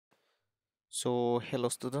So hello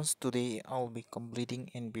students, today I'll be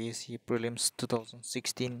completing NPSC Prelims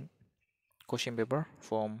 2016 question paper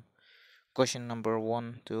from question number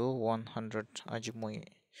 1 to 100 Ajimoy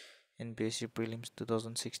NPSC Prelims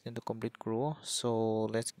 2016 to complete Guru. So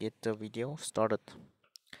let's get the video started.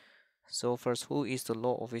 So first, who is the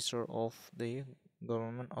law officer of the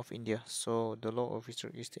government of India? So the law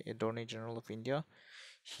officer is the Attorney General of India.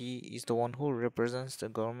 He is the one who represents the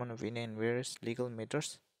government of India in various legal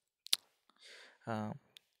matters. uh,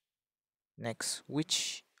 Next,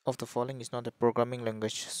 which of the following is not a programming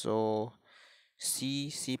language? So C,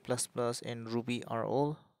 C++, and Ruby are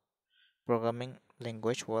all programming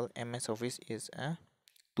language, while MS Office is a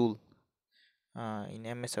tool. In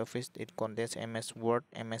MS Office, it contains MS Word,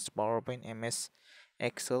 MS PowerPoint, MS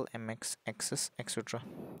Excel, MS Access, etc.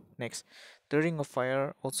 Next, the Ring of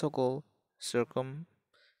Fire, also called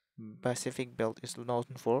Circum-Pacific Belt, is known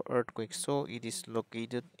for earthquakes, so it is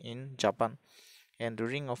located in Japan. And the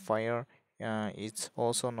Ring of Fire is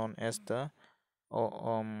also known as the uh,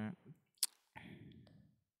 um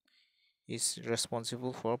is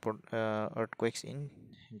responsible for earthquakes in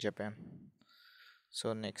Japan.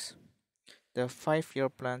 So next, the 5-year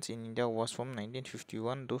plans in India was from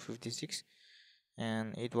 1951 to 56,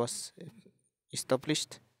 and it was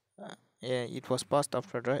established. It was passed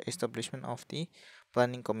after the establishment of the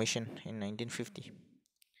Planning Commission in 1950.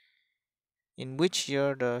 In which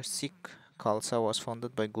year the Sikh Khalsa was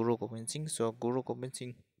founded by Guru Gobind Singh? So Guru Gobind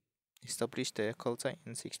Singh established the Khalsa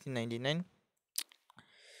in 1699,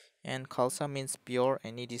 and Khalsa means pure,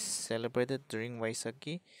 and it is celebrated during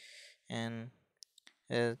Vaisakhi. And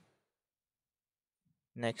uh,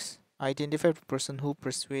 next, identify the person who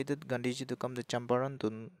persuaded Gandhiji to come to Champaran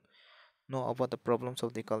to know about the problems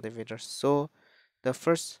of the cultivators. So the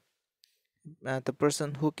first the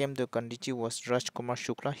person who came to Gandhiji was Rajkumar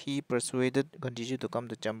Shukla. He persuaded Gandhiji to come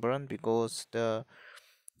to Champaran uh,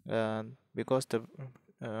 because the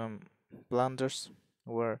um, planters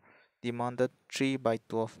were demanded 3 by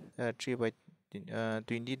 12 3 by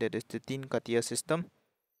 20, that is the Tin Katia system,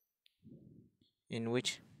 in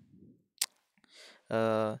which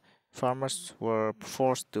uh, farmers were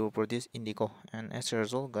forced to produce indigo, and as a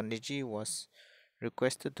result Gandhiji was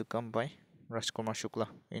requested to come by Rajkumar Shukla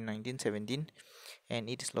in 1917, and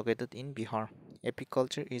it is located in Bihar.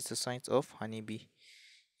 Apiculture is the science of honeybee.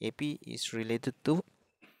 Api is related to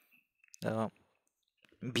uh,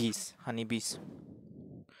 bees, honeybees,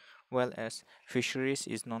 while as fisheries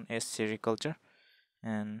is known as sericulture,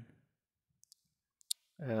 and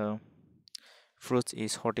uh, fruits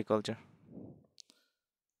is horticulture.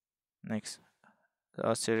 Next,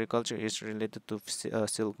 sericulture is related to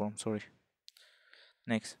silkworm. Sorry.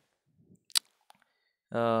 Next,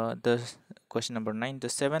 the question number 9. The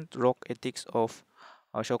seventh rock ethics of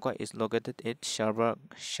Ashoka is located at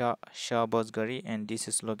Shahbazgari, and this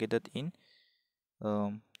is located in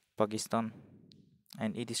Pakistan,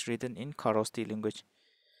 and it is written in Kharosthi language.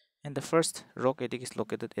 And the first rock ethic is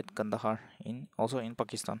located at Kandahar, also in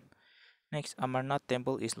Pakistan. Next, Amarnath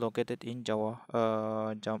temple is located in Jammu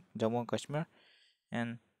and Kashmir,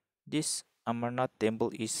 and this Amarnath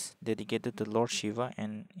temple is dedicated to Lord Shiva,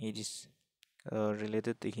 and it is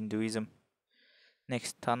related to Hinduism.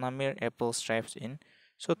 Next, Tanamir apple stripes in.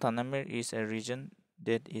 So Tanamir is a region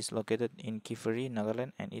that is located in Kifari,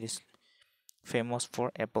 Nagaland, and it is famous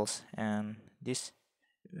for apples. And this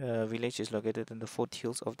village is located in the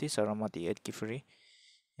foothills of the Saramati at Kifari,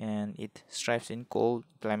 and it thrives in cold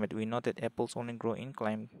climate. We know that apples only grow in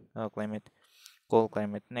cold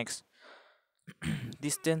climate. Next,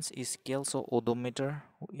 distance is scale. So odometer.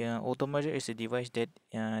 Odometer is a device that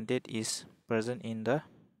is present in the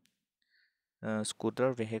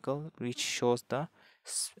scooter vehicle, which shows the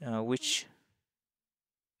which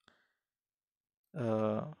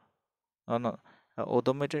oh no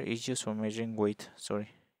odometer is used for measuring weight. Sorry.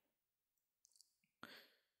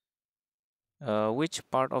 Which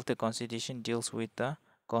part of the constitution deals with the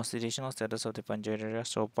constitutional status of the Panchayat?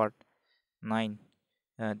 So part 9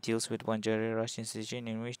 deals with Panchayat Raj institution,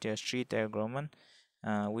 in which there are 3-tier government,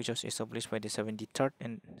 which was established by the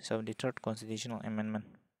 73rd constitutional amendment.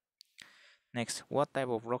 Next, what type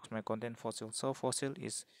of rocks may contain fossil? So fossil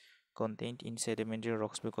is contained in sedimentary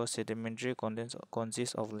rocks, because sedimentary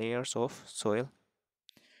consists of layers of soil,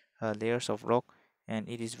 layers of rock, and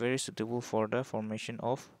it is very suitable for the formation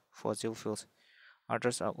of fossil fuels.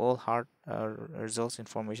 Others are all hard results in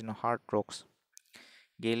formation of hard rocks.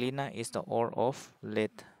 Galena is the ore of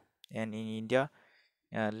lead, and in India,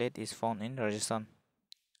 lead is found in Rajasthan.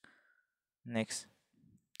 Next,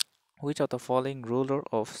 which of the following ruler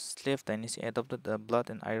of slave dynasty adopted the blood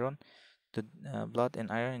and iron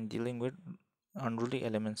in dealing with unruly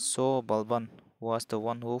elements. So Balban was the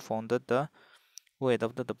one who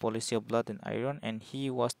adopted the policy of blood and iron, and he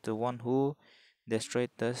was the one who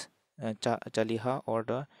destroyed the Chaliha or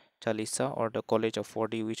the Chalisa or the College of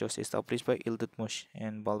 40, which was established by Iltutmish,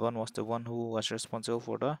 and Balban was the one who was responsible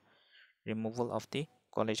for the removal of the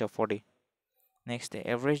College of 40. Next, the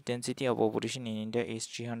average density of population in India is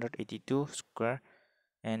 382 square,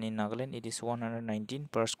 and in Nagaland it is 119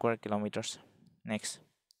 per square kilometers. Next,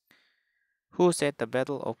 who said the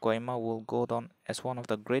Battle of Koima will go down as one of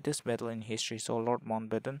the greatest battles in history? So Lord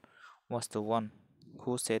Mountbatten was the one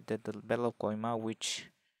who said that the Battle of Koima, which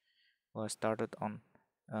was started on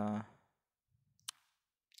uh,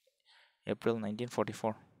 April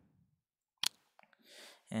 1944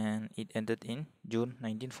 and it ended in June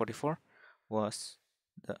 1944, was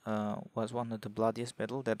was one of the bloodiest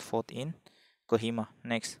battle that fought in Kohima.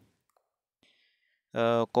 Next,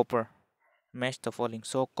 copper. Match the following.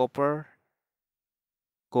 So copper,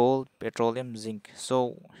 gold, petroleum, zinc.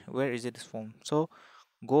 So where is it found? So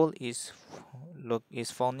gold is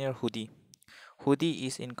found near Hudi. Hudi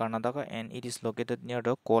is in Karnataka and it is located near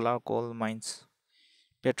the Kolar coal mines.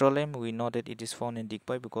 Petroleum, we know that it is found in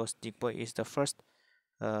Digboi because Digboi is the first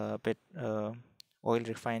oil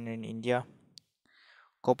refinery in India.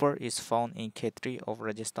 Copper is found in Khetri of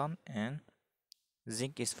Rajasthan, and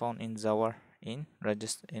zinc is found in Zawar in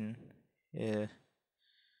uh,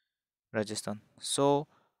 Rajasthan. So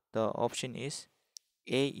the option is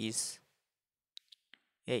A is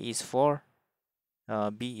 4,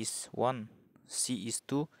 B is 1, C is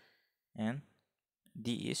 2, and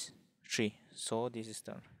D is 3. So this is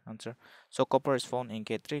the answer. So copper is found in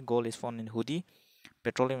Khetri, gold is found in Hudi,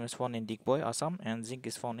 petroleum is found in Digboi, Assam, and zinc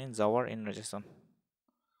is found in Zawar in Rajasthan.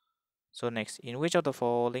 So next, in which of the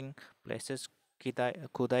following places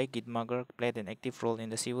Kudai Gitmagar played an active role in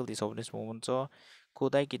the civil disobedience movement? So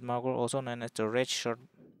Kudai Gitmagar, also known as the Red Shirt,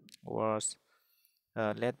 was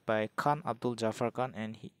led by Khan Abdul Jafar Khan,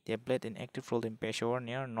 and they played an active role in Peshawar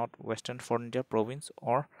near northwestern Frontier province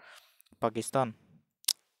or Pakistan.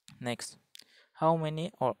 Next, how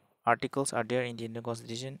many articles are there in the Indian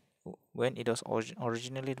Constitution when it was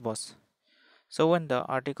originally it was? So when the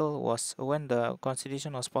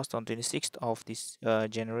constitution was passed on 26th of this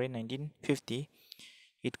January 1950,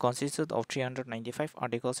 it consisted of 395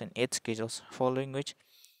 articles and 8 schedules, following which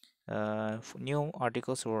new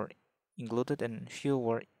articles were included and few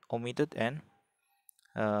were omitted, and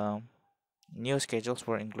uh, new schedules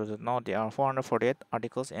were included. Now there are 448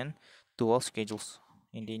 articles and 12 schedules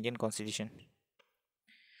in the Indian Constitution.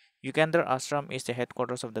 Yugandhar Ashram is the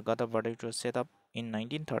headquarters of the Gada Party, which was set up in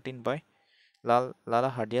 1913 by Lala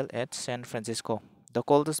Hardel at San Francisco. The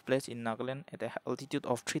coldest place in Nagaland at an altitude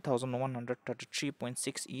of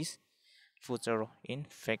 3,133.6 is Fuzhou in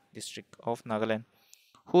Phek district of Nagaland,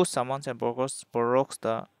 who summons and prorogues both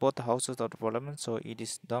the houses of the parliament, so it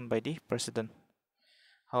is done by the president.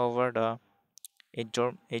 However, the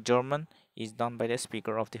adjournment is done by the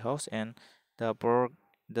speaker of the house, and the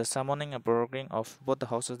summoning and proroguing of both the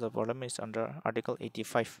houses of the parliament is under Article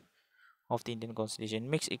 85 of the Indian Constitution.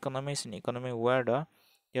 Mixed economy is an economy where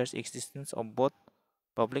there's existence of both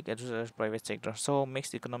public as well as private sector. So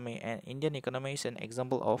mixed economy, and Indian economy is an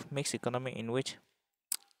example of mixed economy in which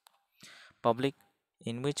public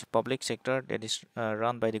sector that is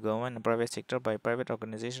run by the government and private sector by private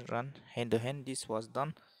organizations run hand to hand. This was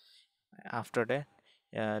done after the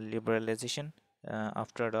liberalization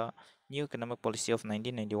after the new economic policy of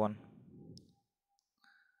 1991.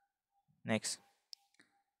 Next,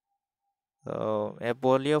 a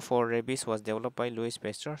polio for rabies was developed by Louis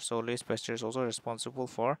Pasteur. So Louis Pasteur is also responsible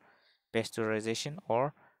for pasteurization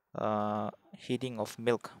or heating of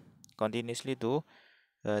milk continuously to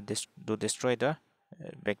destroy the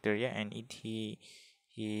bacteria, and he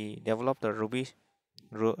developed the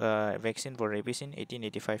vaccine for rabies in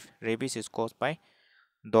 1885. Rabies is caused by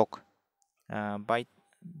dog bite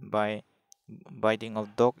by biting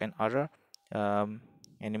of dog and other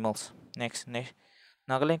animals. Next,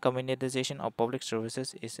 Nagaland communitization of public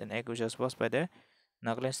services is an act which was passed by the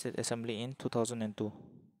Nagaland State Assembly in 2002,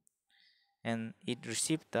 and it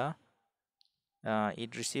received the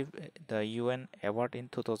UN award in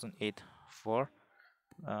 2008 for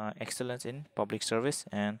excellence in public service,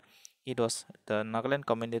 and it was the Nagaland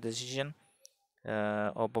communitization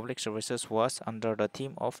of public services was under the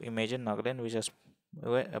theme of Imagine Nagaland, which was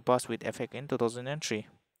passed with effect in 2003,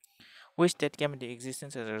 which state came into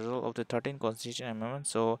existence as a result of the 13th Constitution Amendment.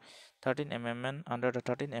 So, 13th Amendment, under the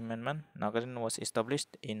 13th Amendment, Nagaland was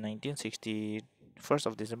established in 1960, 1st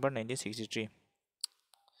of December 1963,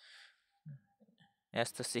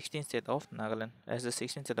 as the 16th state of Nagaland, as the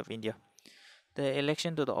 16th state of India. The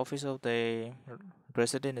election to the office of the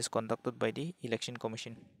president is conducted by the Election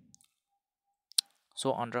Commission.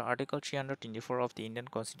 So under Article 324 of the Indian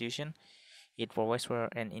Constitution, it provides for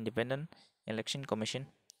an independent election commission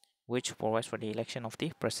which provides for the election of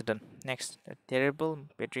the president. Next, the terrible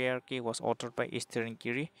patriarchy was authored by Eastern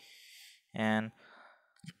Kiri. And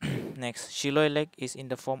next, Shiloi Lake is in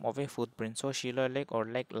the form of a footprint. So Shiloi Lake or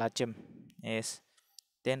Lake Lachem is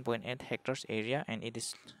 10.8 hectares area, and it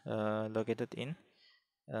is located in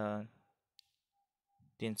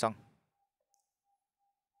Tinsang.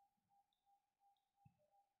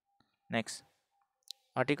 Next,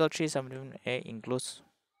 Article 371A includes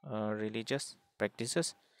religious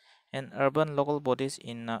practices, and urban local bodies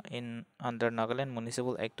in under Nagaland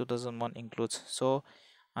Municipal Act 2001 includes. So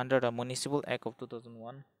under the Municipal Act of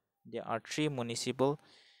 2001, there are three municipal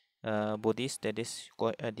bodies, that is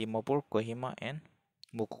Dimapur, Kohima, and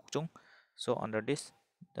Mukokchung. So under this,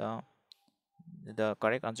 the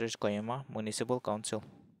correct answer is Kohima Municipal Council.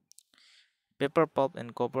 Paper pulp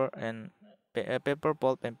and copper and paper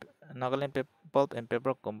pulp and Nagaland Pulp and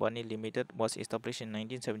Paper Company Limited was established in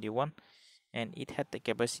 1971, and it had the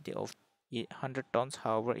capacity of 100 tons.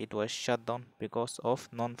 However, it was shut down because of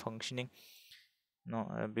non-functioning.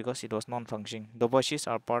 Because it was non-functioning. The Dobashis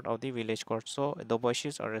are part of the village court, so the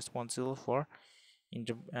Dobashis are responsible for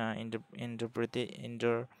interpreting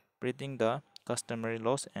the customary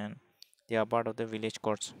laws, and they are part of the village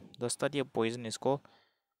courts. The study of poison is called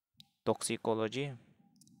toxicology,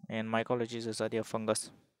 and mycology is the study of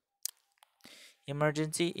fungus.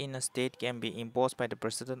 Emergency in a state can be imposed by the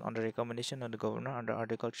president on the recommendation of the governor under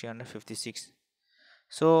Article 356.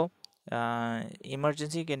 So,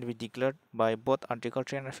 emergency can be declared by both Article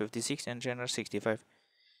 356 and 365.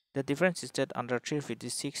 The difference is that under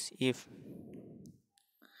 356, if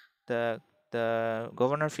the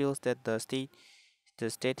governor feels that the state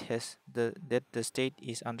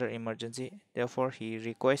is under emergency, therefore he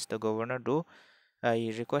requests the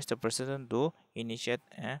president to initiate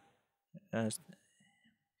a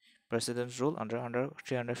president's rule under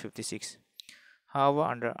 356. However,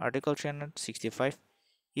 under Article 365,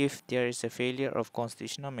 if there is a failure of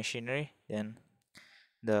constitutional machinery, then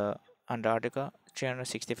under Article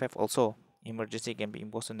 365 also emergency can be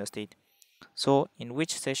imposed on the state. So, in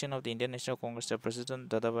which session of the Indian National Congress the President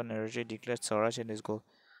Dadabhai Naoroji declared Swaraj and his goal?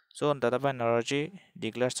 So, Dadabhai Naoroji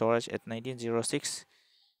declared Swaraj at 1906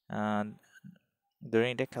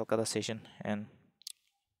 during the Calcutta session, and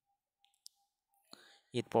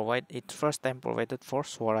it first time provided for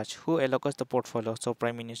Swaraj. Who allocates the portfolio? So,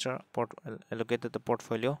 Prime Minister allocated the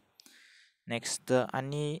portfolio. Next, the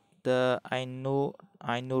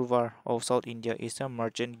Ainurvar of South India is a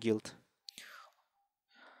merchant guild.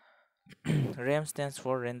 RAM stands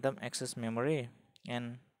for Random Access Memory,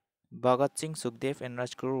 and Bhagat Singh, Sukhdev, and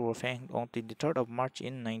Rajguru were hanged on 23rd of March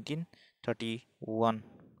in 1931.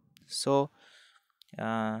 So,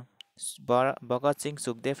 Bhagat Singh,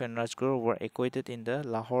 Sukhdev, and Rajguru were acquitted in the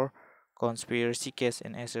Lahore conspiracy case,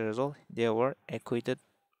 and as a result, they were acquitted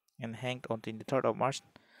and hanged on 23rd of March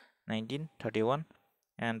 1931.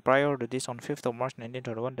 And prior to this, on 5th of March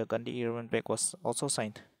 1931, the Gandhi Irwin Pact was also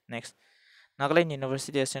signed. Next, Nagaland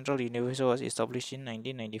University as Central University was established in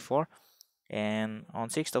 1994, and on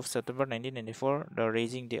 6th of September 1994, the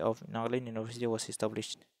raising day of Nagaland University was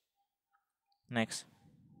established. Next,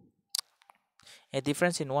 a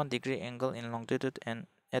difference in 1 degree angle in longitude and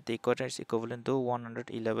at the equator is equivalent to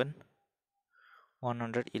 111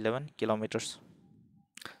 kilometers.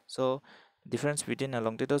 So, difference between a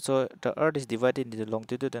longitude, so the earth is divided into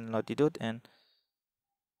longitude and latitude, and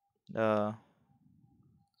the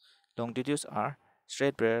longitudes are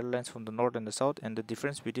straight parallel lines from the north and the south, and the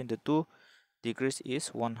difference between the 2 degrees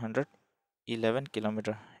is 111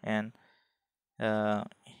 kilometer. And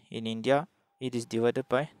in India, it is divided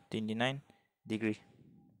by 29 degree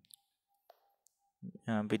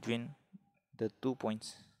between the 2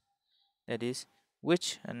 points. That is,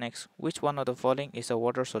 which one of the following is a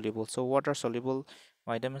water soluble? So water soluble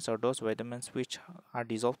vitamins are those vitamins which are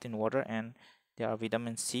dissolved in water, and they are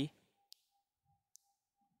vitamin C,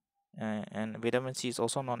 and vitamin C is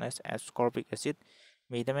also known as ascorbic acid.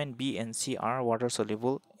 Vitamin B and C are water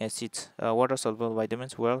soluble acids, water soluble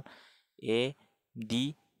vitamins, while A,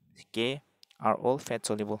 D, K are all fat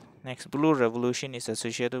soluble. Next, blue revolution is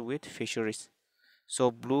associated with fisheries.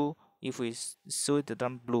 So blue, if we see the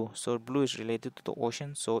term blue, so blue is related to the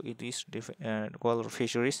ocean, so it is called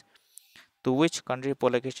fisheries. To which country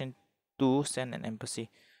Pulakesin II sent an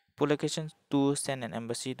embassy? Pulakesin II sent an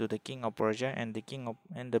embassy to the king of Persia, and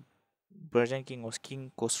the Persian king was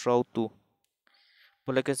King Khosrau II.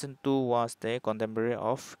 Pulakesin II was the contemporary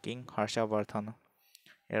of King Harshavardhana.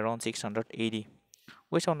 around 680.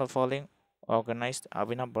 Which of the following organized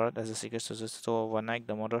Abhinav Bharat as a secret society? So Vanayak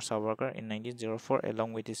Damodar Savarkar in 1904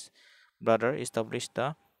 along with his brother established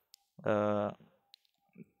the uh,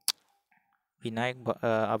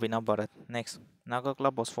 Abhinav Bharat. Next, Naga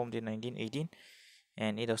Club was formed in 1918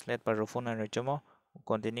 and it was led by Rufun and Rajama,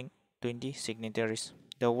 containing 20 signatories.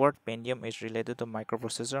 The word Pentium is related to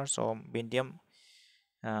microprocessor, so Pentium,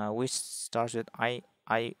 which starts with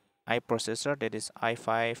I processor, that is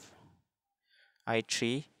i5,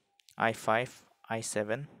 i3, i5,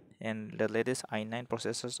 i7, and the latest i9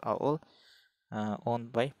 processors are all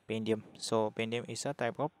owned by Pentium. So Pentium is a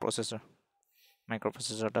type of processor,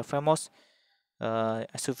 microprocessor. The famous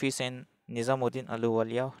Sufi Saint Nizamuddin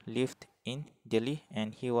Ahluwalia lived in Delhi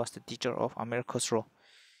and he was the teacher of Amir Khusro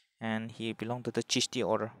and he belonged to the Chishti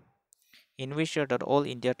order. In which year the All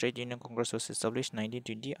India Trade Union Congress was established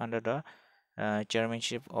 1920 under the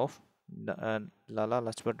chairmanship of Lala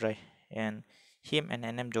Lajpat Rai, and him and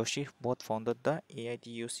N.M. Joshi both founded the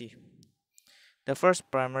AITUC. The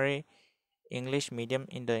first primary English medium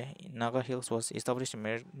in the Naga Hills was established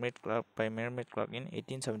by Mermaid Clark in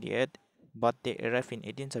 1878, but they arrived in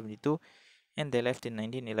 1872 and they left in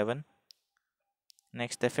 1911.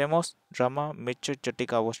 Next, the famous drama Mitra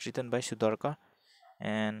Chatika was written by Sudarka,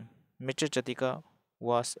 and Mitra Chatika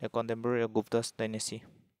was a contemporary of Gupta's dynasty.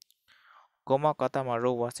 Goma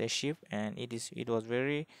Katamaru was a ship and it was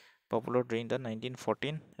very popular during the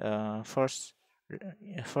 1914 First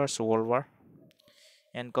World War.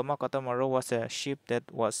 And Goma Katamaru was a ship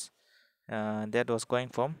that was going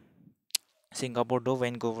from Singapore to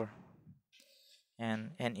Vancouver.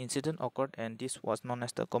 And an incident occurred and this was known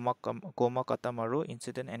as the Goma Katamaru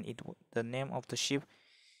incident, and the name of the ship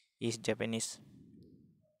is Japanese.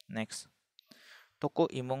 Next, Toko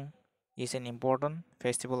Imong is an important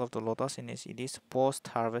festival of the lotus and it is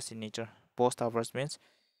post-harvest in nature. Post-harvest means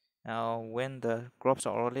when the crops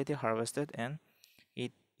are already harvested, and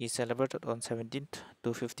it is celebrated on 17th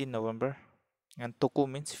to 15th November, and Toko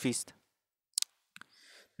means feast.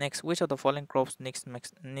 Next, which of the following crops needs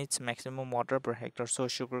maximum water per hectare? So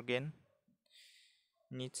sugarcane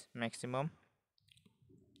needs maximum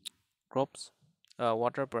crops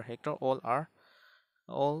water per hectare.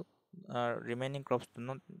 All remaining crops do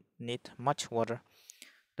not need much water.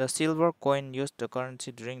 The silver coin used the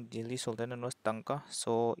currency during Delhi Sultanate was Tanka.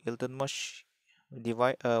 So Iltutmish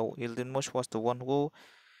was the one who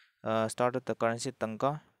started the currency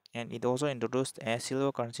Tanka, and it also introduced a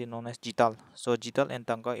silver currency known as Jital. So Jital and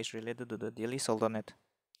Tanka is related to the Delhi Sultanate.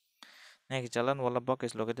 Next, Jalan Wallabhbag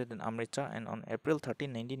is located in Amritsar, and on April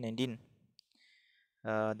 13, 1919,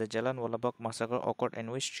 the Jalan Wallabhbag massacre occurred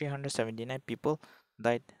in which 379 people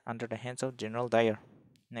died under the hands of General Dyer.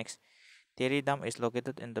 Next, Teri Dam is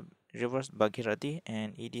located in the river Bhagirathi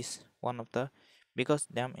and it is one of the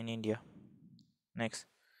biggest dam in India. Next,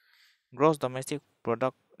 gross domestic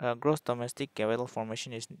capital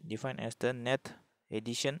formation is defined as the net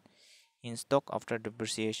addition in stock after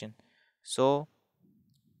depreciation. So,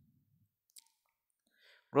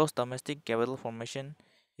 gross domestic capital formation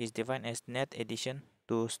is defined as net addition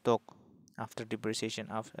to stock after depreciation.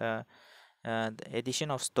 The addition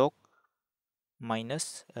of stock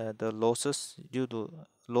minus the losses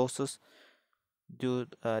due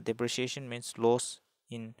depreciation means loss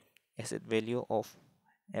in asset value of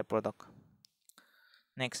a product.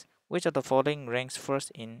 Next, which of the following ranks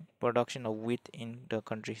first in production of wheat in the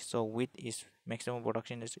country? So wheat is maximum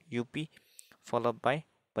production is UP followed by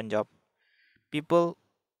Punjab.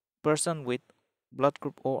 Person with blood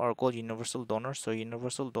group O are called universal donors. So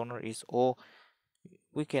universal donor is O.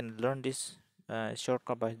 We can learn this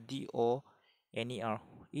shortcut by DONER.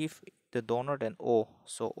 If the donor, then O.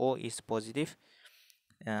 So O is positive.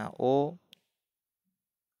 O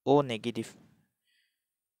negative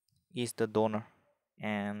is the donor,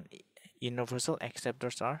 and universal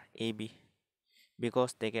acceptors are AB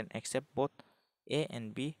because they can accept both A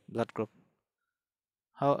and B blood group.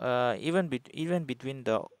 Even between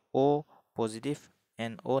the O positive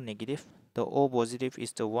and O negative, the O positive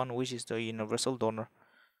is the one which is the universal donor,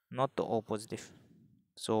 not the O positive.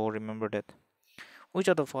 So remember that. Which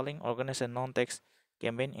of the following organized a non-tax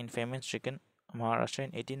campaign in famine-stricken Maharashtra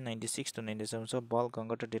in 1896 to 97? So Bal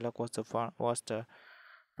Gangadhar Tilak was the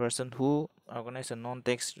person who organized a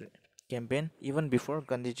non-tax campaign even before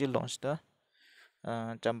Gandhiji launched the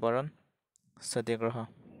Champaran Satyagraha.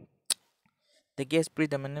 The gas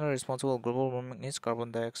predominantly responsible for global warming is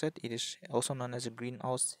carbon dioxide. It is also known as a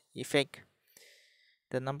greenhouse effect.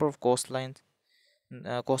 The number of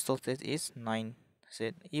coastal states is 9.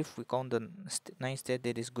 If we count the 9 states,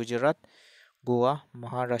 that is Gujarat, Goa,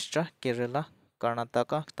 Maharashtra, Kerala,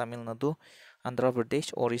 Karnataka, Tamil Nadu, Andhra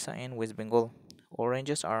Pradesh, Orissa, and West Bengal.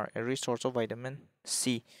 Oranges are a rich source of vitamin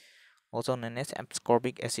C, also known as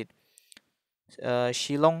ascorbic acid.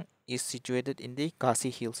 Shillong is situated in the Khasi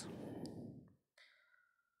Hills.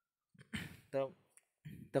 The,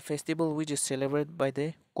 the festival which is celebrated by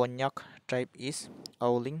the Konyak tribe is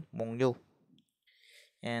Auling Mongyol,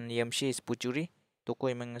 and Yamshi is Puchuri,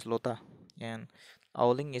 Tokoimeng is Lota, and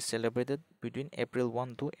Auling is celebrated between April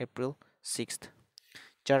 1 to April 6th.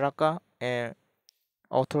 Charaka, a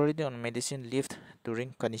authority on medicine, lived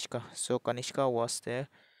during Kanishka. So Kanishka was the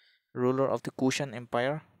ruler of the Kushan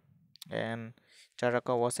Empire, and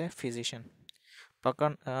Charaka was a physician.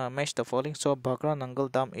 Match the following. So Bhakra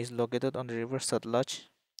Nangal Dam is located on the river Satluj.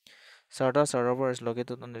 Sardar Sarovar is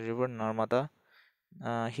located on the river Narmada.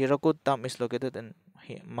 Hirakud Dam is located in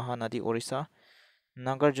Mahanadi, Orissa.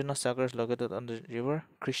 Nagarjuna Sagar is located on the river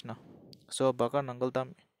Krishna. So Bhakra Nangal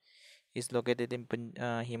Dam is located in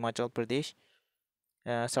Himachal Pradesh.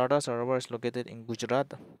 Sardar Sarovar is located in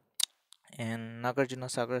Gujarat, and Nagarjuna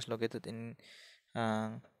Sagar is located uh,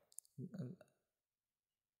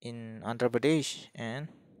 in Andhra Pradesh, and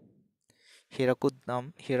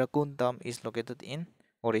Hirakund Dam is located in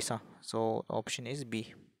Orissa. So option is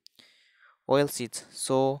B. Oil seeds.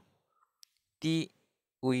 So tea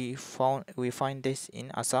we find this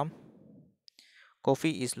in Assam.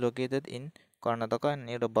 Coffee is located in Karnataka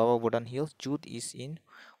near the Baba Budan Hills. Jute is in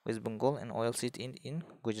West Bengal, and oil seeds in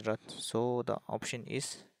Gujarat. So the option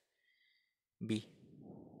is B.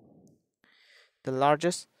 The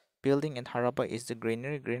largest building in Harappa is the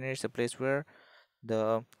granary. Granary is a place where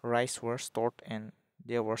the rice were stored, and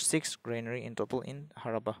there were 6 granary in total in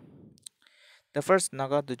Harappa. The first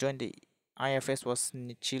Naga to join the IFS was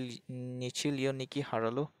Nichilyo Niki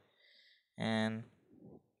Haralu, and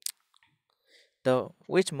the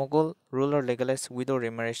which Mughal ruler legalized widow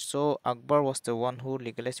remarriage. So Akbar was the one who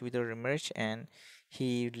legalized widow remarriage, and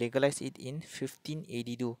he legalized it in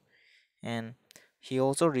 1582, and he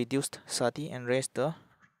also reduced sati and uh,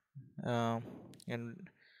 and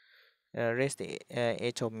raised the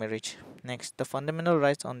age of marriage. Next, the fundamental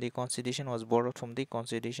rights on the Constitution was borrowed from the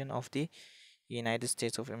Constitution of the United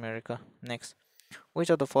States of America. Next, which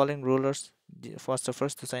of the following rulers was the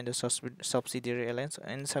first to sign the subsidiary alliance?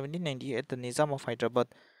 In 1798, the Nizam of Hyderabad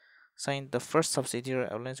signed the first subsidiary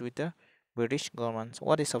alliance with the British government.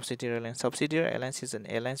 What is subsidiary alliance? Subsidiary alliance is an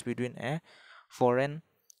alliance between a foreign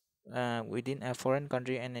within a foreign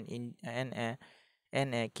country and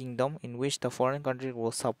a kingdom in which the foreign country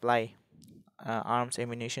will supply arms,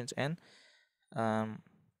 ammunition, and um,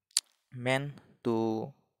 men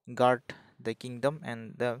to guard the kingdom,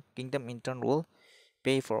 and the kingdom in turn will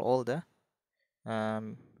pay for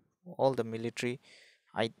um, all the military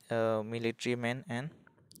men and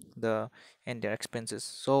their expenses.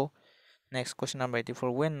 So next, question number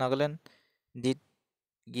 84. When Nagaland did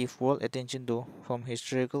give world attention to from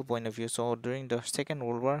historical point of view? So during the Second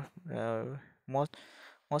World War,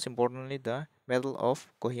 most importantly, the Battle of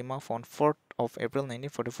Kohima from 4th of April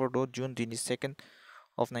 1944 to June 22nd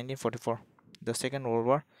of 1944. The Second World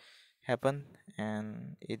War happened,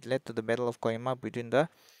 and it led to the Battle of Kohima between the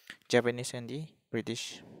Japanese and the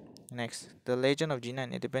British. Next, the legend of Jina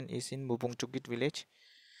and Edipen is in Mubungchukit village,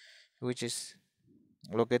 which is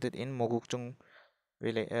located in Mogukchung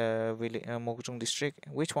Mogukchung district.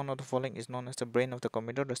 Which one of the following is known as the brain of the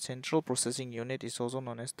computer? The central processing unit is also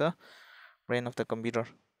known as the brain of the computer.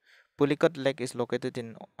 Pulikat Lake is located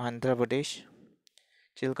in Andhra Pradesh.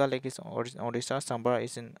 Chilka Lake is Odisha. Sambara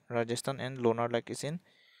is in Rajasthan, and Lonar Lake is in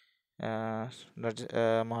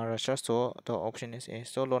Maharashtra. So the option is A.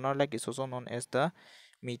 So Lonar Lake is also known as the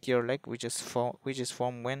meteor lake, which is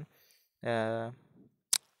formed when a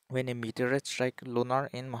meteorite strike Lonar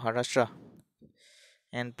in Maharashtra.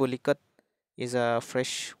 And Pulikat is a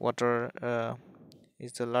fresh water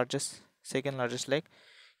is the second largest lake.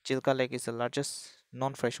 Chilka Lake is the largest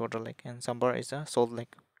non-freshwater lake, and Sambara is a salt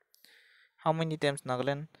lake. How many times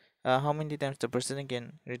the president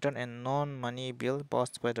can return a non-money bill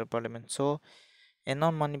passed by the parliament? So a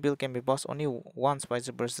non-money bill can be passed only once by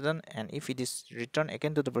the president, and if it is returned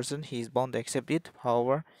again to the president, he is bound to accept it.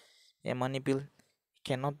 However, a money bill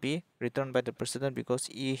cannot be returned by the president because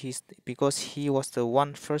he was the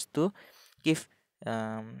one first to give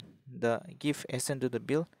assent to the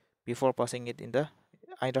bill before passing it in the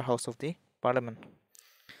either house of the parliament.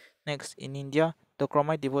 Next, in India, the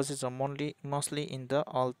chromite deposits are mostly in the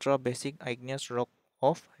ultra basic igneous rock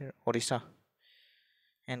of Orissa,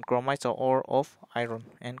 and chromites are ore of iron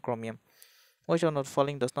and chromium. Which one of the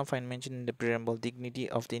following does not find mention in the preamble? Dignity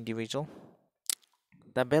of the individual.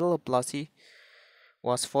 The Battle of Plassey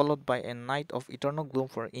was followed by a night of eternal gloom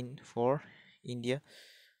for India.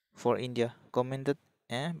 for India, commended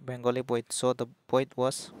a Bengali poet. So the poet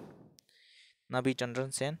was Nabi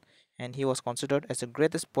Chandran Sen, and he was considered as the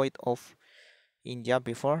greatest poet of India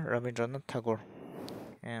before Rabindranath Tagore.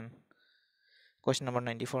 And question number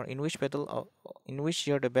 94: in which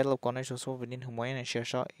year the Battle of Karnataka was fought between Humayun and Sher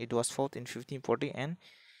Shah? It was fought in 1540, and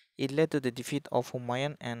it led to the defeat of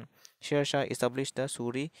Humayun, and Sher Shah established the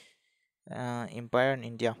Suri Empire in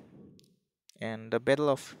India. And the Battle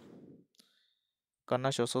of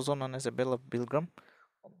Karnataka was also known as the Battle of Bilgram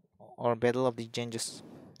or Battle of the Ganges.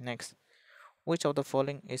 Next, which of the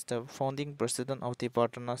following is the founding president of the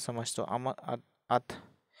Partana Samaj? So Atmaram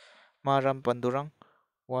Pandurang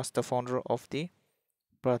was the founder of the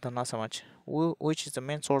Pradhana Samaj. Which is the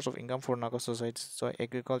main source of income for Naga societies? So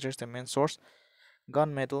agriculture is the main source.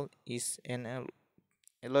 Gunmetal is an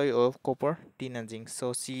alloy of copper, tin and zinc.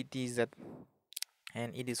 So CTZ,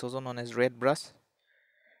 and it is also known as red brass.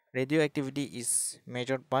 Radioactivity is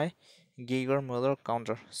measured by Geiger-Müller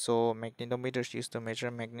counter. So magnetometers used to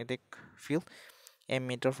measure magnetic field,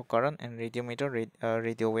 ammeter for current, and radiometer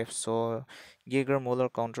radio waves. So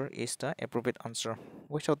Geiger-Müller counter is the appropriate answer.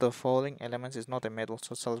 Which of the following elements is not a metal?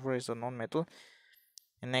 So sulfur is a non-metal.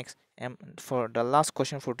 And next, for the last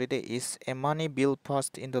question for today is: a money bill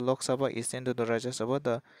passed in the Lok Sabha is sent to the Rajya Sabha.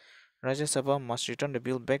 The Rajya Sabha must return the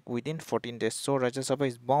bill back within 14 days. So Rajya Sabha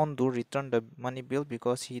is bound to return the money bill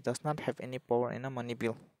because he does not have any power in a money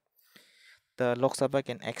bill. The Lok Sabha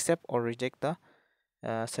can accept or reject the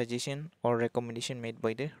suggestion or recommendation made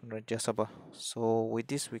by the Rajya Sabha. So with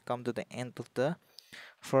this we come to the end of the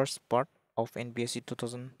first part of NPSC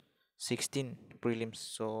 2016 prelims.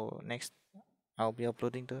 So next I'll be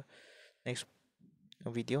uploading the next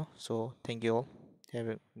video. So thank you all. Have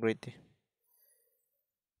a great day.